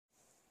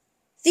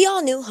The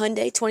all-new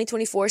Hyundai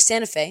 2024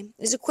 Santa Fe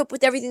is equipped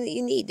with everything that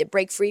you need to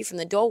break free from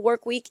the dull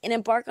work week and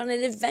embark on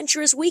an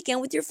adventurous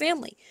weekend with your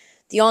family.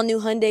 The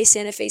all-new Hyundai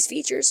Santa Fe's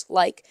features,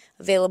 like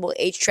available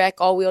H-Track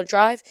all-wheel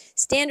drive,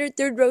 standard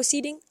third-row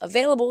seating,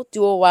 available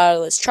dual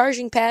wireless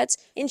charging pads,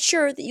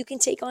 ensure that you can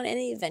take on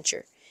any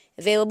adventure.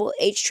 Available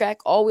H-Track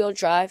all-wheel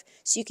drive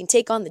so you can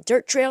take on the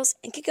dirt trails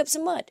and kick up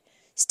some mud.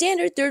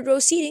 Standard third-row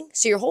seating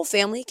so your whole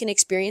family can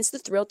experience the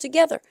thrill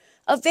together.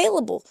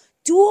 Available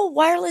dual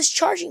wireless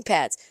charging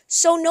pads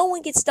so no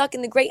one gets stuck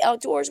in the great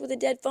outdoors with a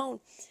dead phone.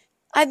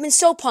 I've been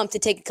so pumped to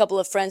take a couple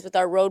of friends with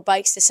our road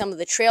bikes to some of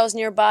the trails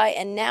nearby,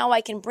 and now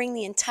I can bring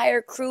the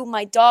entire crew,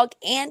 my dog,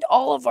 and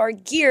all of our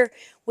gear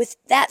with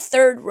that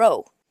third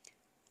row.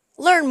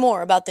 Learn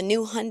more about the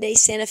new Hyundai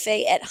Santa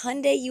Fe at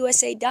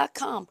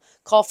HyundaiUSA.com.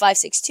 Call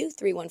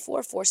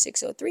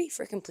 562-314-4603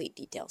 for complete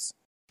details.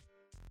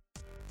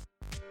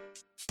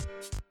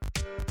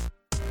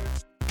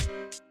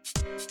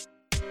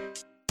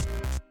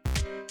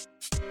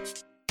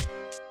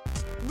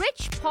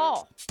 Rich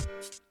Paul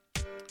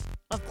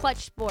of Clutch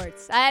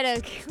Sports. I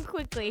had to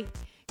quickly,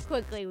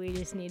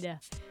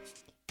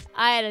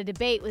 I had a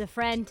debate with a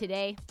friend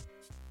today.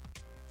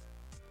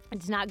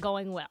 It's not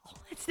going well.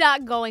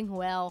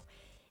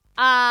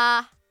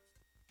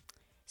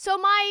 So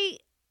my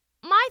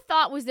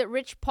thought was that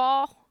Rich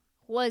Paul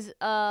was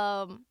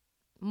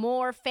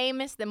more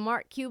famous than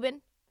Mark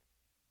Cuban.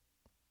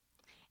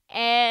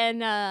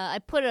 And I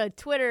put a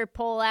Twitter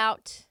poll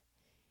out.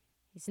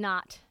 He's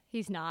not.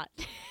 He's not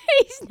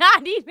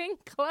even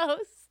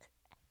close.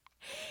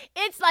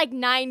 It's like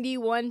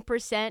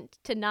 91%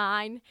 to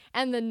 9,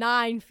 and the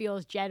 9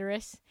 feels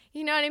generous.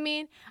 You know what I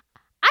mean?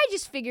 I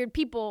just figured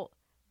people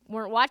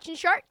weren't watching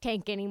Shark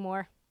Tank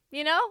anymore,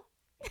 you know?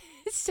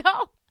 So,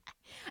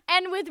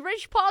 and with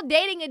Rich Paul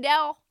dating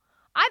Adele,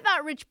 I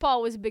thought Rich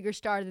Paul was a bigger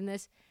star than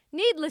this.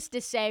 Needless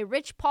to say,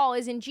 Rich Paul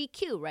is in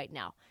GQ right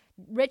now.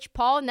 Rich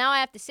Paul, now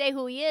I have to say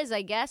who he is,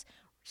 I guess.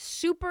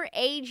 Super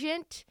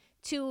agent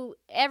to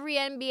every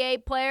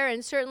NBA player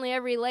and certainly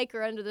every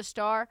Laker under the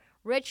star.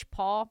 Rich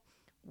Paul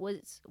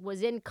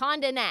was in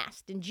Condé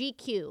Nast in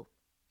GQ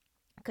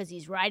because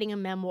he's writing a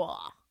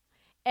memoir.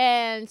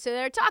 And so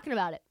they're talking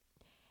about it.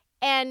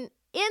 And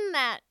in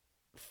that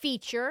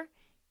feature,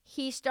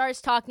 he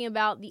starts talking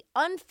about the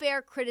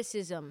unfair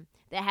criticism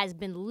that has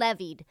been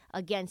levied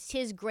against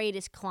his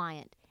greatest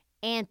client,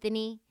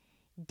 Anthony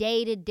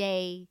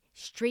Day-to-Day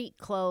Street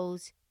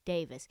Clothes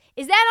Davis.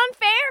 Is that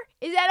unfair?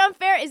 Is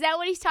that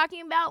what he's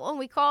talking about when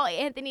we call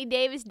Anthony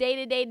Davis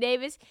Day-to-Day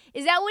Davis?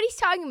 Is that what he's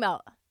talking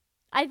about?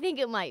 I think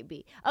it might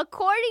be.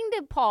 According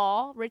to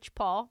Paul, Rich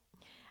Paul,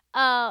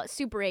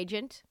 super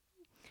agent,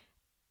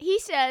 he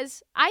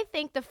says, I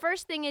think the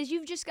first thing is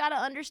you've just got to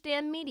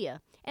understand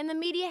media. And the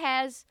media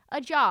has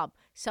a job.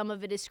 Some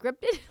of it is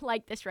scripted,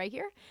 like this right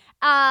here.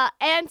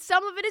 And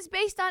some of it is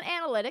based on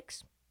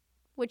analytics,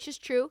 which is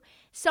true.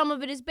 Some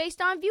of it is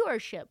based on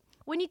viewership.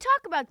 When you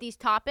talk about these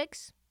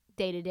topics,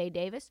 Day-to-Day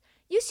Davis,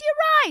 you see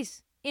a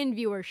rise in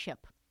viewership.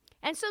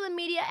 And so the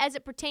media, as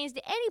it pertains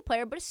to any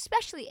player, but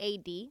especially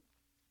AD,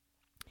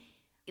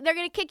 they're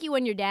going to kick you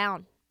when you're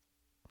down.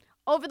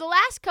 Over the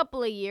last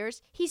couple of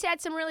years, he's had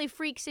some really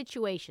freak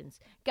situations.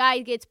 Guy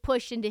gets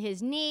pushed into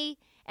his knee,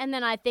 and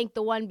then I think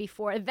the one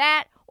before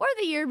that, or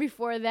the year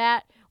before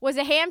that, was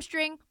a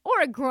hamstring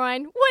or a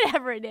groin,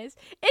 whatever it is.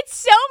 It's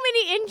so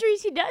many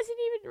injuries he doesn't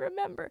even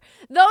remember.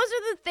 Those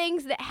are the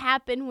things that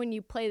happen when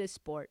you play the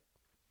sport.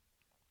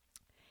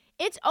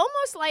 It's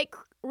almost like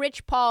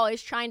Rich Paul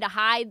is trying to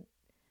hide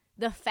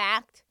the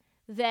fact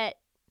that,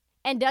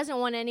 and doesn't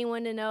want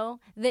anyone to know,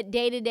 that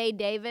Day-to-Day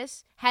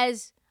Davis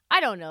has,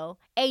 I don't know,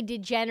 a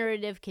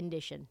degenerative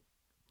condition,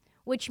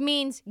 which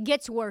means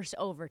gets worse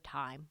over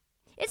time.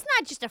 It's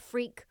not just a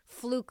freak,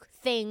 fluke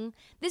thing.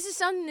 This is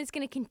something that's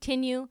going to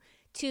continue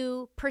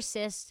to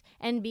persist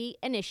and be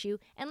an issue.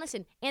 And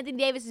listen, Anthony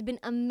Davis has been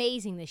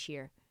amazing this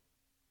year.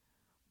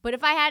 But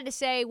if I had to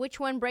say which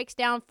one breaks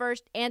down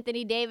first,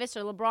 Anthony Davis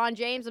or LeBron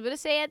James, I'm going to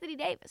say Anthony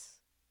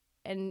Davis.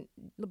 And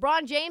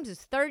LeBron James is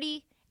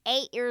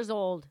 38 years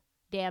old,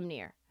 damn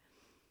near.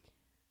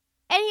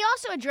 And he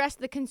also addressed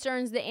the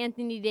concerns that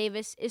Anthony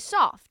Davis is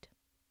soft.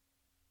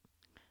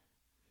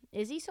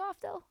 Is he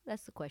soft, though?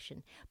 That's the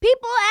question.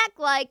 People act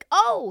like,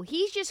 oh,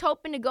 he's just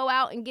hoping to go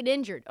out and get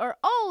injured. Or,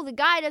 oh, the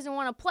guy doesn't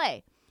want to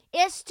play.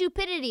 It's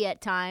stupidity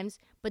at times,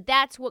 but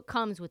that's what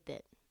comes with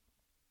it.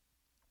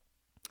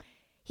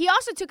 He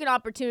also took an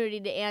opportunity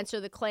to answer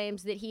the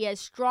claims that he has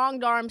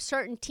strong-armed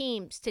certain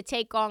teams to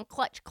take on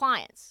clutch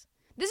clients.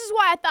 This is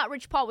why I thought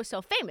Rich Paul was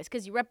so famous,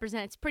 because he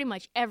represents pretty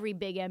much every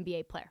big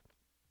NBA player.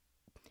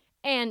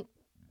 And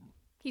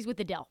he's with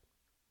Adele.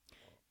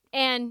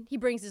 And he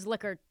brings his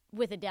liquor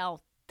with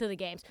Adele to the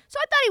games. So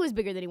I thought he was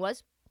bigger than he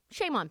was.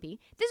 Shame on P.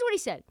 This is what he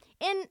said.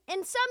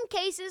 In some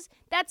cases,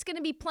 that's going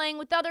to be playing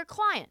with other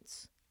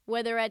clients.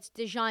 Whether it's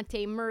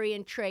DeJounte Murray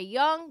and Trae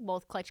Young,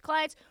 both clutch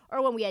clients,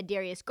 or when we had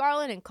Darius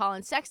Garland and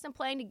Colin Sexton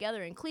playing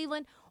together in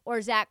Cleveland,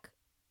 or Zach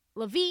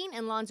LaVine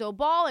and Lonzo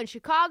Ball in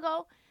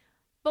Chicago.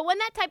 But when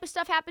that type of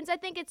stuff happens, I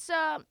think it's,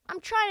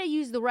 I'm trying to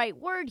use the right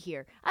word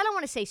here. I don't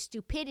want to say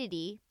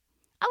stupidity.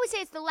 I would say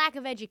it's the lack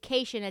of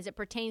education as it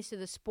pertains to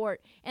the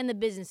sport and the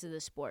business of the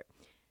sport.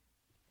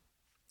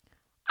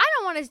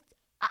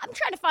 I'm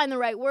trying to find the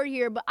right word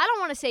here, but I don't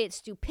want to say it's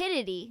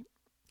stupidity.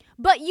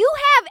 But you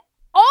have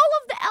all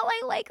of the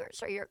LA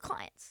Lakers are your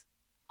clients.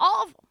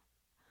 All of them.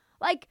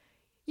 Like,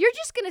 you're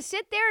just going to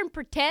sit there and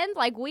pretend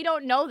like we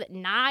don't know that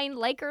 9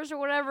 Lakers or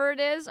whatever it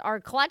is are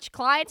Clutch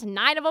clients,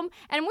 9 of them.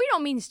 And we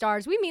don't mean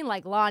stars. We mean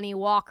like Lonnie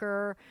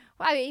Walker.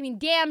 I mean,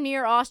 damn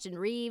near Austin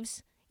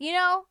Reeves. You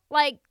know,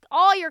 like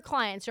all your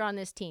clients are on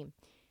this team.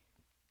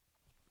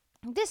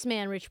 This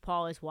man, Rich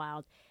Paul, is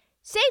wild.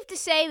 Safe to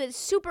say that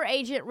super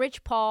agent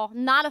Rich Paul,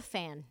 not a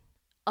fan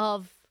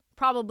of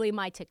probably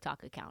my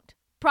TikTok account,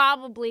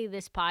 probably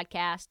this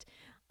podcast.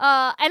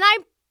 And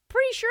I'm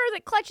pretty sure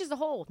that Clutch as a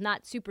whole,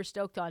 not super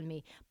stoked on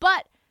me.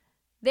 But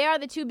they are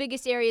the 2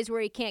 biggest areas where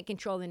he can't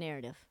control the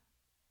narrative.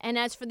 And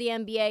as for the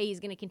NBA, he's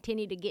going to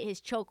continue to get his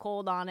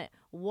chokehold on it,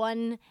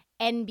 one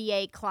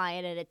NBA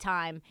client at a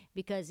time,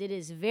 because it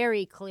is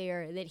very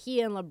clear that he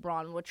and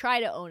LeBron will try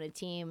to own a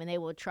team and they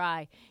will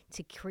try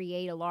to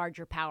create a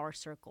larger power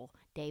circle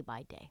day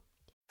by day.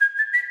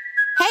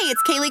 Hey,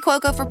 it's Kaylee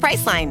Cuoco for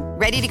Priceline.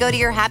 Ready to go to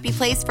your happy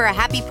place for a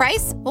happy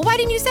price? Well, why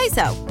didn't you say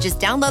so? Just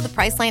download the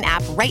Priceline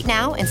app right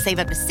now and save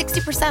up to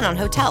 60% on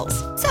hotels.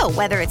 So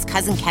whether it's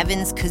Cousin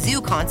Kevin's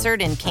Kazoo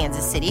Concert in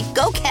Kansas City,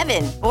 go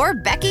Kevin, or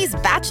Becky's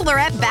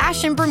Bachelorette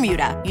Bash in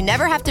Bermuda, you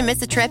never have to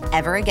miss a trip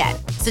ever again.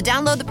 So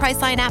download the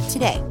Priceline app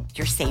today.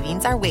 Your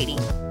savings are waiting.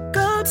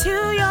 Go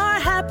to your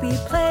happy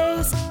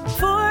place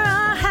for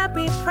a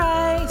happy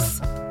price.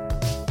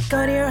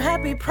 Go to your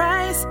happy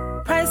price,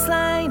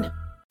 Priceline.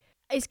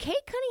 Is Cade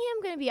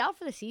Cunningham going to be out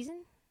for the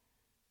season?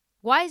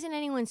 Why isn't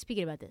anyone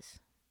speaking about this?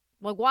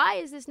 Like, why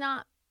is this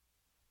not?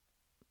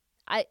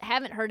 I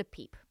haven't heard a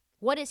peep.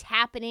 What is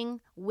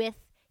happening with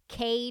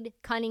Cade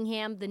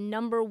Cunningham, the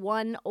number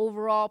 1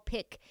 overall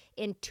pick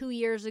in 2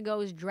 years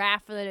ago's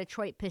draft for the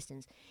Detroit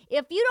Pistons?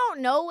 If you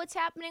don't know what's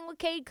happening with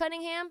Cade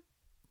Cunningham,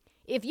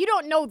 if you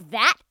don't know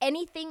that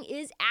anything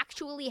is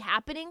actually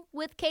happening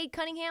with Cade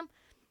Cunningham,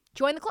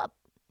 join the club.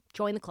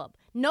 Join the club.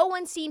 No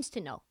one seems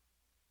to know.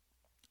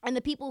 And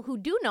the people who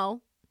do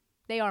know,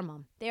 they are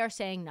mum. They are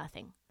saying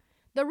nothing.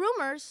 The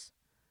rumors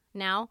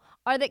now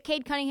are that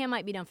Cade Cunningham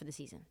might be done for the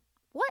season.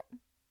 What?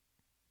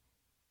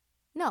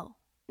 No,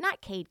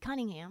 not Cade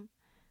Cunningham.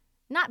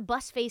 Not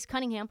Busface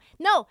Cunningham.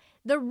 No,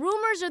 the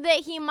rumors are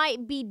that he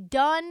might be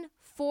done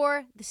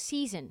for the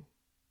season.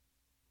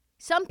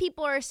 Some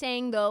people are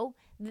saying, though,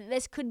 that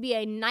this could be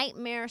a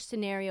nightmare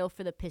scenario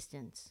for the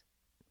Pistons.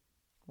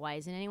 Why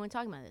isn't anyone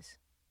talking about this?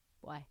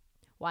 Why?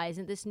 Why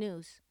isn't this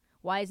news?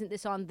 Why isn't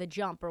this on The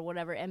Jump or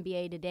whatever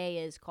NBA Today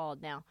is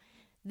called now?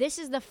 This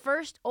is the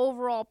first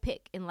overall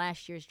pick in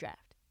last year's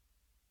draft.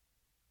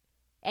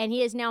 And he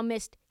has now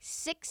missed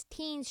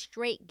 16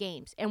 straight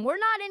games. And we're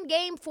not in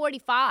game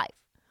 45.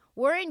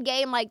 We're in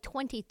game like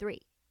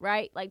 23,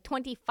 right? Like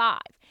 25.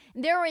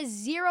 There is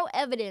zero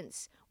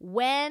evidence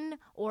when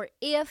or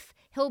if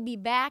he'll be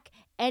back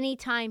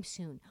anytime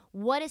soon.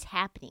 What is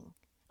happening?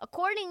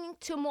 According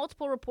to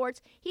multiple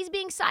reports, he's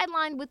being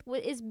sidelined with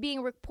what is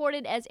being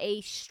reported as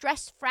a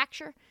stress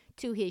fracture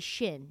to his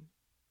shin.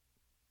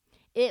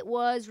 It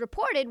was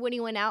reported when he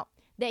went out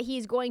that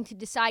he's going to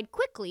decide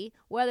quickly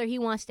whether he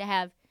wants to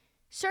have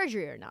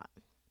surgery or not.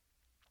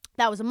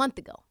 That was a month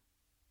ago.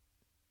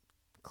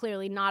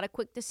 Clearly not a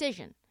quick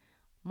decision.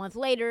 A month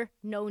later,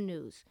 no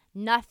news.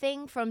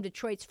 Nothing from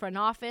Detroit's front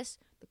office.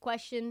 The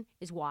question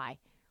is why?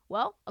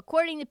 Well,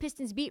 according to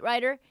Pistons beat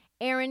writer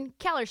Aaron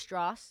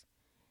Kellerstrass,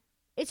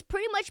 it's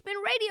pretty much been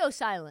radio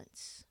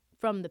silence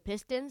from the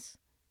Pistons,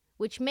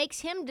 which makes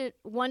him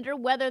wonder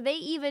whether they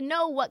even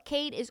know what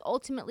Cade is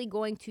ultimately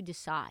going to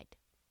decide.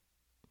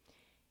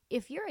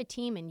 If you're a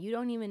team and you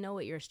don't even know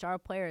what your star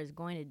player is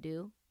going to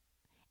do,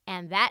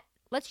 and that,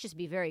 let's just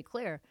be very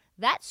clear,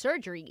 that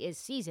surgery is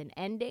season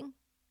ending,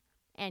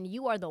 and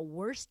you are the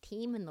worst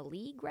team in the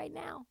league right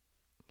now,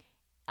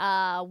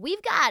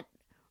 we've got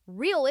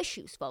real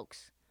issues,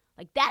 folks.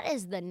 Like, that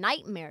is the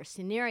nightmare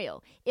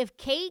scenario. If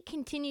Cade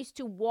continues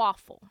to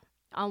waffle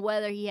on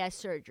whether he has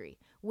surgery,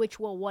 which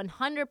will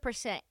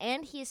 100%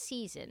 end his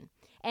season,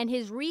 and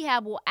his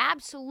rehab will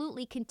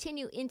absolutely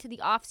continue into the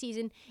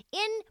offseason,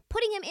 in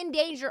putting him in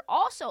danger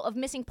also of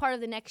missing part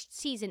of the next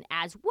season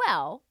as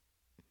well,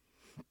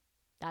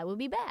 that would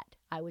be bad.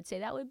 I would say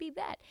that would be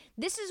bad.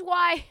 This is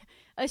why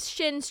a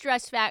shin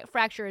stress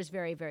fracture is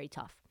very, very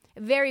tough.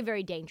 Very,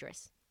 very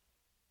dangerous.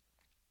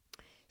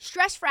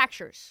 Stress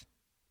fractures.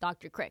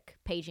 Dr. Crick,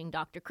 paging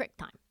Dr. Crick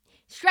time.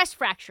 Stress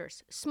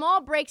fractures, small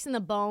breaks in the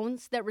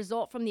bones that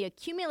result from the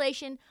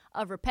accumulation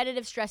of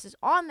repetitive stresses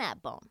on that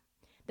bone.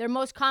 They're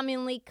most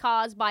commonly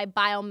caused by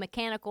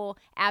biomechanical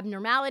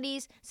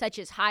abnormalities such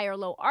as high or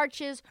low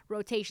arches,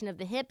 rotation of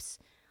the hips,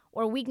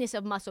 or weakness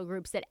of muscle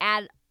groups that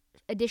add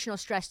additional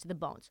stress to the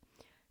bones.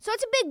 So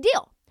it's a big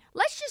deal.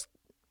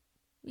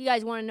 You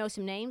guys want to know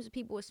some names of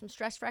people with some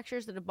stress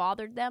fractures that have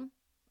bothered them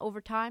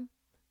over time?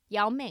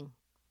 Yao Ming.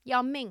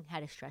 Yao Ming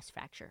had a stress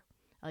fracture.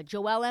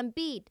 Joel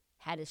Embiid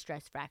had a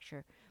stress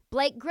fracture.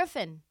 Blake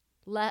Griffin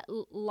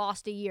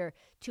lost a year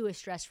to a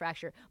stress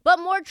fracture. But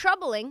more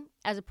troubling,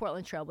 as a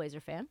Portland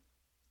Trailblazer fan,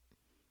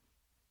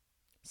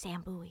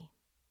 Sam Bowie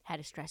had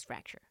a stress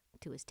fracture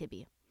to his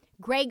tibia.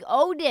 Greg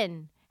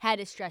Oden had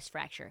a stress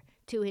fracture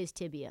to his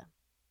tibia.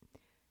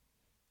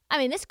 I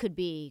mean, this could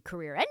be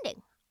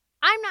career-ending.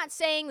 I'm not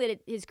saying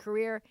that his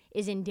career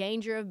is in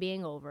danger of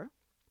being over.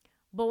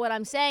 But what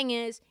I'm saying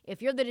is,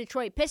 if you're the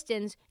Detroit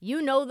Pistons,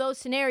 you know those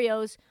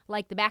scenarios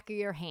like the back of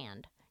your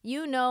hand.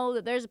 You know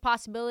that there's a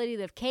possibility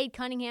that if Cade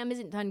Cunningham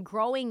isn't done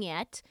growing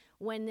yet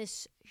when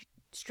this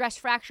stress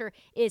fracture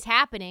is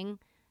happening,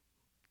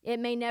 it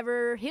may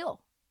never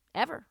heal,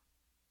 ever.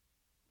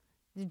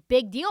 It's a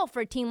big deal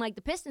for a team like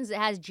the Pistons that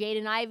has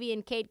Jaden Ivey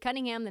and Cade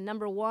Cunningham, the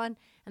number 1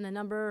 and the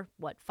number,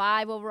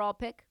 5 overall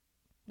pick.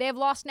 They have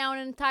lost now an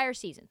entire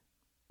season.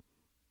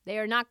 They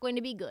are not going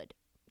to be good.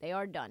 They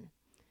are done.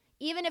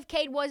 Even if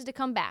Cade was to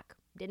come back,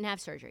 didn't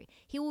have surgery,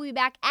 he will be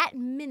back at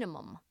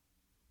minimum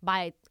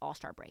by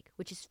All-Star break,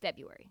 which is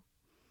February.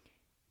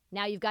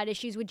 Now you've got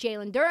issues with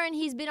Jalen Duren.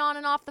 He's been on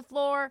and off the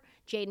floor.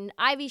 Jaden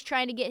Ivey's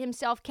trying to get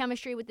himself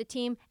chemistry with the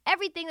team.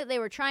 Everything that they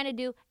were trying to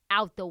do,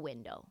 out the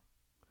window.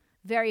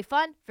 Very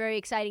fun, very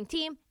exciting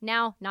team.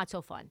 Now, not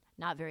so fun.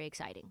 Not very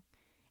exciting.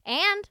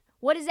 And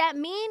what does that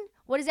mean?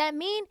 What does that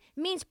mean?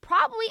 It means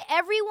probably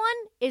everyone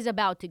is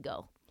about to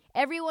go.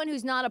 Everyone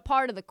who's not a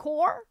part of the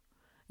core,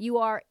 you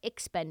are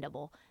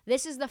expendable.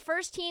 This is the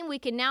first team we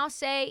can now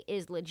say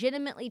is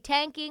legitimately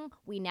tanking.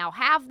 We now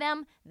have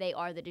them. They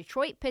are the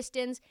Detroit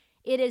Pistons.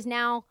 It is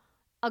now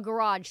a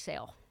garage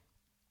sale.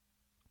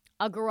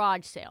 A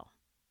garage sale.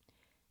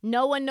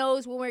 No one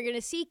knows when we're going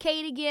to see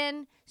Cade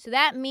again, so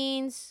that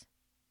means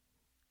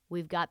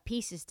we've got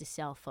pieces to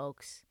sell,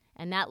 folks.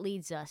 And that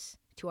leads us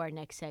to our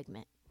next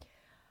segment.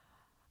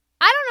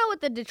 I don't know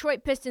what the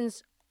Detroit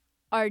Pistons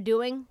are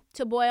doing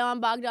to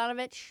Bojan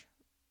Bogdanovic,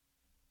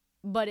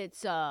 but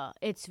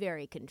it's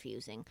very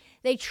confusing.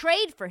 They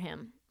trade for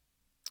him.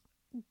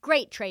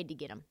 Great trade to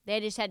get him. They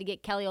just had to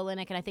get Kelly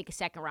Olynyk and I think a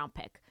second-round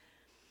pick.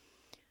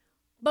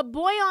 But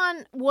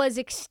Bojan was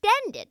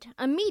extended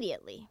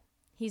immediately.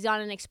 He's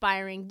on an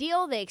expiring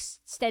deal. They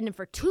extend him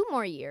for 2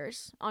 more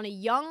years on a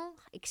young,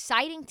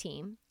 exciting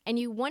team. And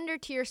you wonder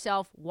to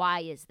yourself, why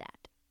is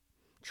that?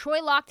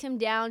 Troy locked him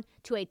down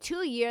to a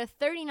 2-year,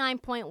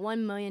 $39.1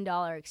 million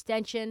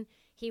extension.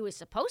 He was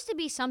supposed to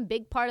be some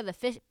big part of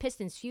the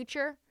Pistons'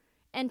 future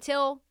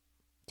until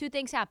 2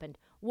 things happened.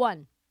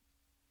 1,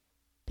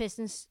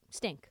 Pistons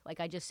stink, like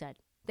I just said.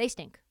 They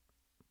stink.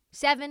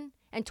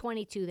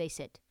 7-22, they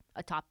sit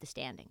atop the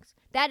standings.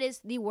 That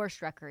is the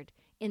worst record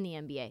in the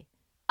NBA.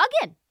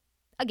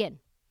 Again.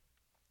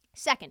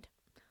 Second,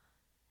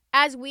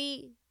 as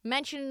we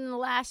mentioned in the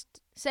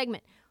last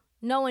segment,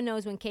 no one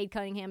knows when Cade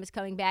Cunningham is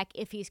coming back.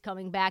 If he's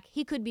coming back,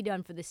 he could be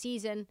done for the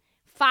season.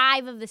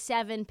 5 of the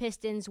 7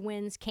 Pistons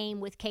wins came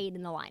with Cade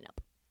in the lineup.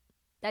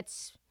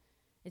 It's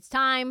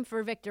time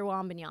for Victor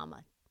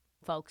Wembanyama,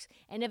 folks.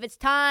 And if it's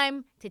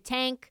time to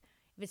tank,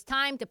 if it's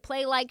time to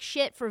play like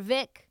shit for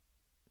Vic,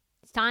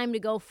 it's time to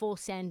go full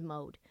send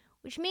mode.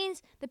 Which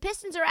means the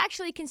Pistons are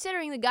actually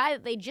considering the guy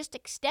that they just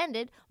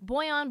extended,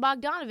 Bojan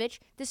Bogdanovic,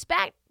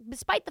 despite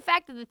the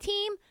fact that the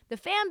team, the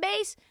fan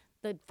base,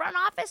 the front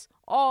office,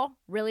 all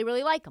really,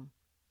 really like him.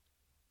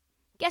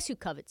 Guess who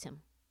covets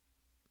him?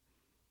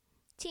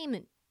 Team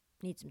that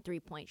needs some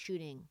three-point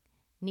shooting,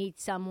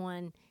 needs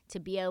someone to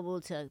be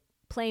able to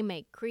play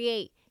make,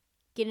 create,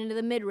 get into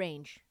the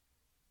mid-range.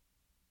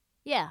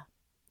 Yeah,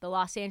 the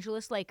Los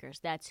Angeles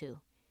Lakers, that's who. And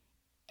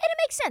it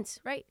makes sense,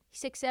 right?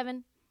 He's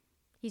 6'7".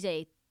 He's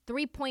a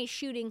three-point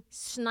shooting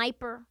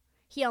sniper.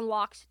 He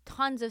unlocks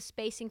tons of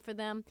spacing for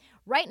them.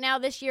 Right now,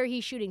 this year,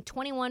 he's shooting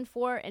 21,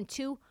 4, and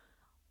 2.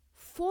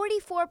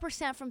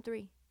 44% from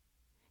 3.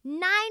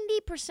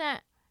 90%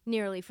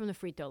 nearly from the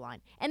free throw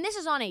line. And this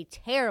is on a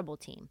terrible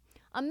team.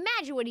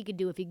 Imagine what he could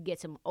do if he could get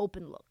some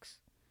open looks.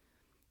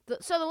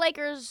 So the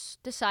Lakers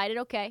decided,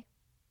 okay,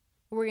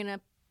 we're going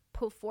to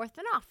put forth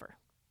an offer.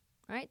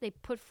 Right? They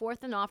put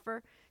forth an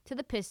offer to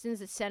the Pistons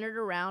that centered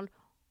around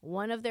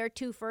one of their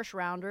 2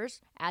 first-rounders,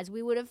 as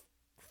we would have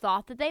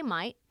thought that they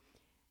might.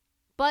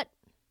 But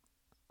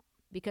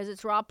because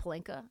it's Rob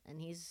Pelinka and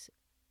he's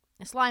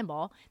a slime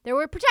ball, there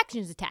were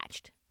protections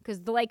attached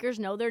because the Lakers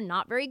know they're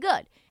not very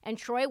good. And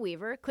Troy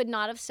Weaver could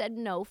not have said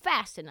no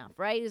fast enough,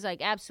 right? He's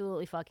like,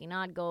 absolutely fucking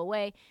not, go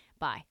away,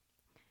 bye.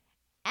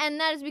 And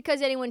that is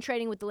because anyone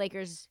trading with the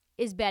Lakers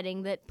is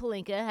betting that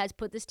Pelinka has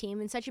put this team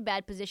in such a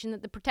bad position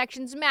that the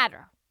protections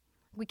matter.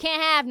 We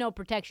can't have no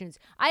protections.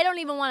 I don't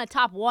even want a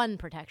top 1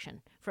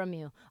 protection from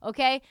you,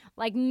 okay?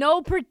 Like,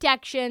 no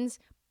protections,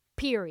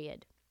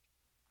 period.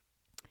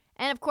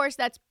 And, of course,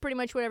 that's pretty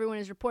much what everyone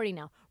is reporting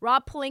now.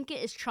 Rob Pelinka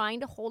is trying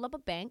to hold up a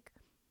bank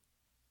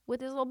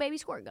with his little baby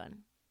squirt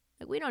gun.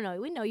 Like, we don't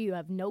know. We know you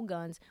have no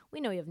guns.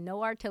 We know you have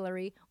no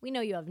artillery. We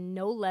know you have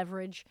no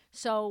leverage.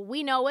 So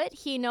we know it.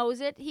 He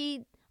knows it.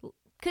 He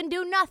can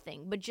do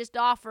nothing but just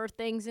offer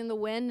things in the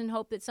wind and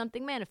hope that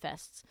something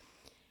manifests.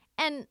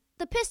 And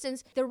the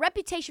Pistons, their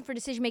reputation for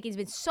decision-making has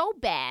been so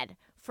bad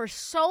for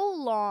so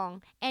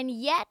long, and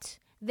yet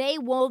They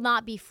will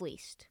not be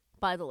fleeced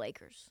by the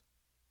Lakers.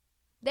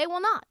 They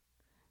will not.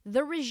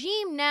 The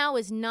regime now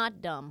is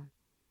not dumb.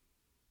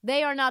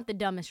 They are not the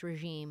dumbest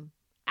regime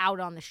out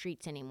on the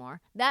streets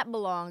anymore. That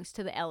belongs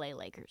to the LA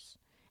Lakers.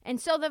 And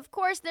so, of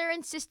course, they're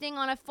insisting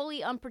on a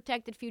fully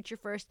unprotected future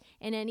first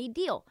in any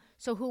deal.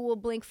 So who will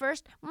blink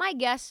first? My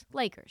guess,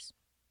 Lakers.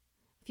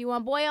 If you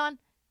want Bojan,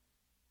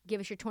 give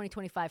us your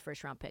 2025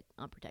 first-round pick,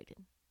 unprotected.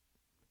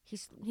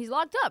 He's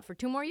locked up for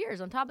 2 more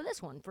years on top of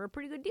this one for a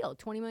pretty good deal,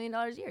 $20 million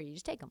a year. You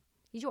just take him.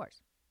 He's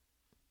yours.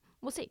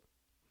 We'll see.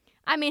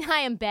 I mean, I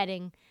am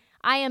betting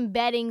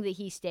that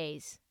he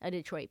stays a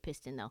Detroit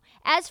Piston, though.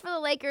 As for the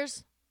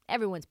Lakers,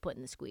 everyone's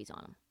putting the squeeze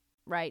on him,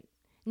 right?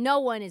 No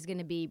one is going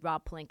to be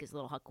Rob Pelinka's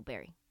little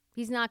Huckleberry.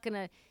 He's not going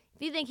to.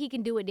 If you think he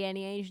can do what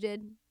Danny Ainge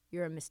did,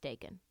 you're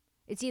mistaken.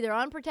 It's either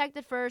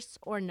unprotected first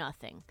or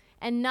nothing.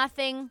 And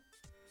nothing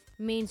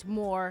means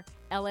more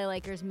LA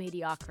Lakers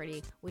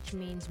mediocrity, which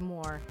means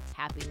more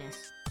happiness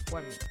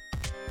for me.